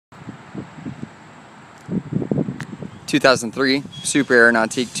2003 Super Air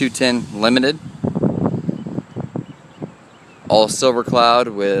Nautique 210 Limited. All silver cloud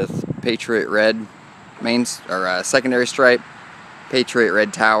with Patriot red secondary stripe, Patriot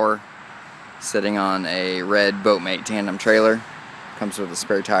red tower, sitting on a red Boatmate tandem trailer. Comes with a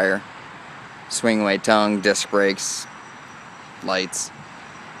spare tire, swing weight tongue, disc brakes, lights,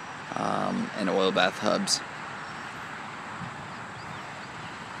 and oil bath hubs.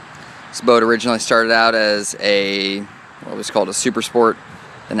 This boat originally started out as what was called a Super Sport.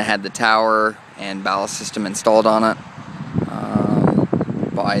 Then it had the tower and ballast system installed on it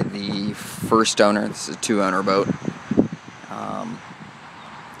by the first owner. This is a two-owner boat.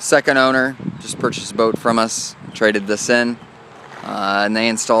 Second owner just purchased a boat from us, traded this in, and they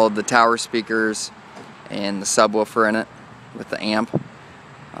installed the tower speakers and the subwoofer in it with the amp.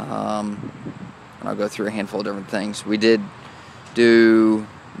 And I'll go through a handful of different things. We did do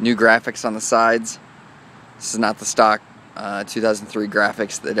new graphics on the sides. This is not the stock 2003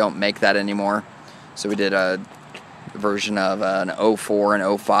 graphics. They don't make that anymore. So we did a version of an 04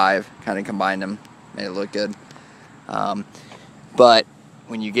 and 05, kind of combined them, made it look good. But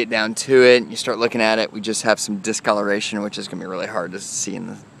when you get down to it, you start looking at it, we just have some discoloration, which is going to be really hard to see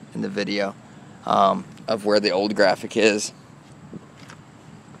in the video, of where the old graphic is.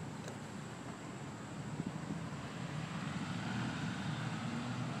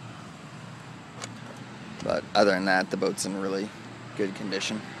 But other than that, the boat's in really good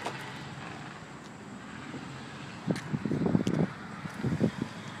condition.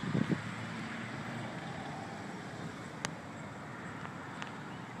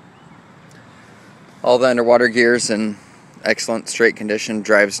 All the underwater gear's in excellent straight condition,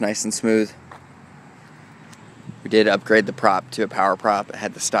 drives nice and smooth. We did upgrade the prop to a power prop. It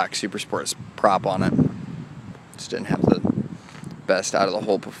had the stock Super Sports prop on it. Just didn't have the best out of the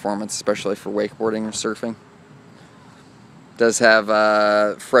whole performance, especially for wakeboarding or surfing. It does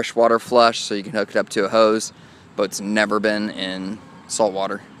have freshwater flush, so you can hook it up to a hose. Boat's never been in salt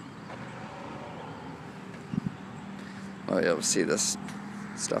water. Well, you'll see this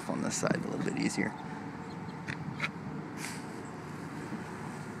stuff on this side a little bit easier.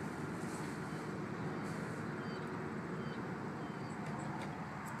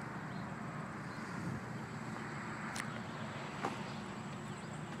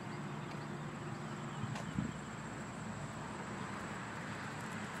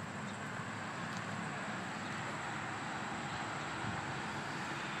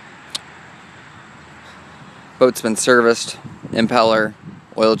 Boat's been serviced, impeller,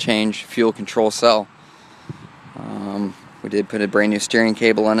 oil change, fuel control cell. We did put a brand new steering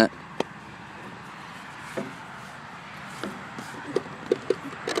cable in it.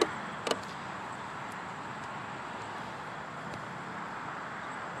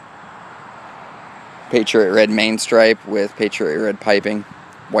 Patriot red main stripe with Patriot red piping.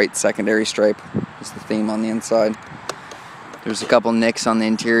 White secondary stripe is the theme on the inside. There's a couple nicks on the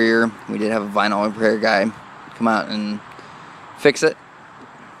interior. We did have a vinyl repair guy come out and fix it.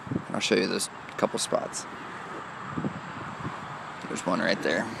 I'll show you those couple spots. There's one right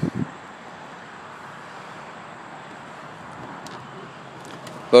there.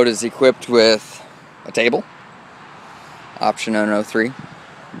 Boat is equipped with a table, option 003.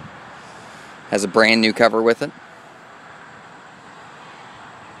 Has a brand new cover with it.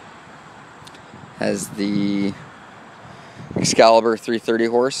 Has the Excalibur 330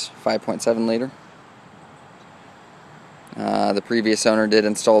 horse, 5.7 liter. The previous owner did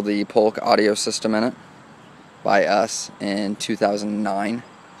install the Polk audio system in it by us in 2009.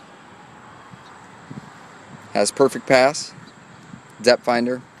 Has perfect pass, depth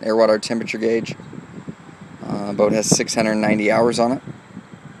finder, air water temperature gauge. Boat has 690 hours on it.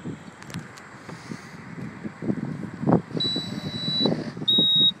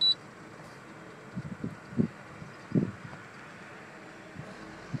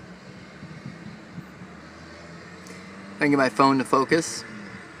 I can get my phone to focus.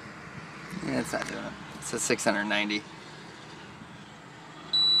 Yeah, it's not doing it. It says 690.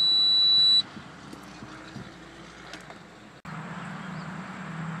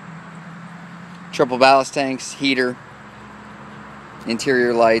 Triple ballast tanks, heater,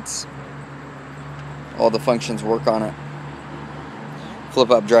 interior lights. All the functions work on it.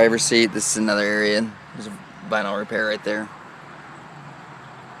 Flip up driver's seat. This is another area. There's a vinyl repair right there.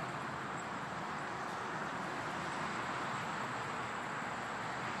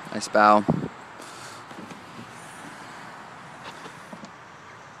 Nice bow.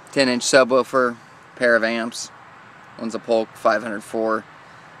 10-inch subwoofer, pair of amps. One's a Polk 504,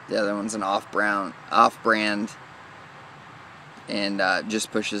 the other one's an off-brand, and just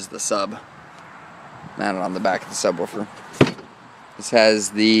pushes the sub. mounted on the back of the subwoofer. This has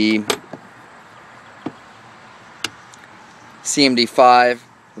the CMD5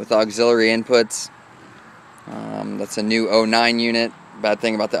 with auxiliary inputs. That's a new 09 unit. Bad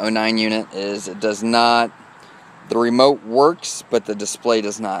thing about the 09 unit is it does not, the remote works, but the display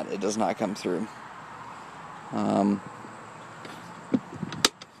does not. It does not come through.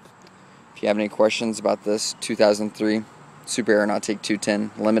 If you have any questions about this 2003 Super Aero Nautique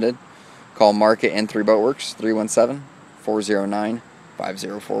 210 Limited, call Mark at N3 Boatworks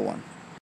 317-409-5041.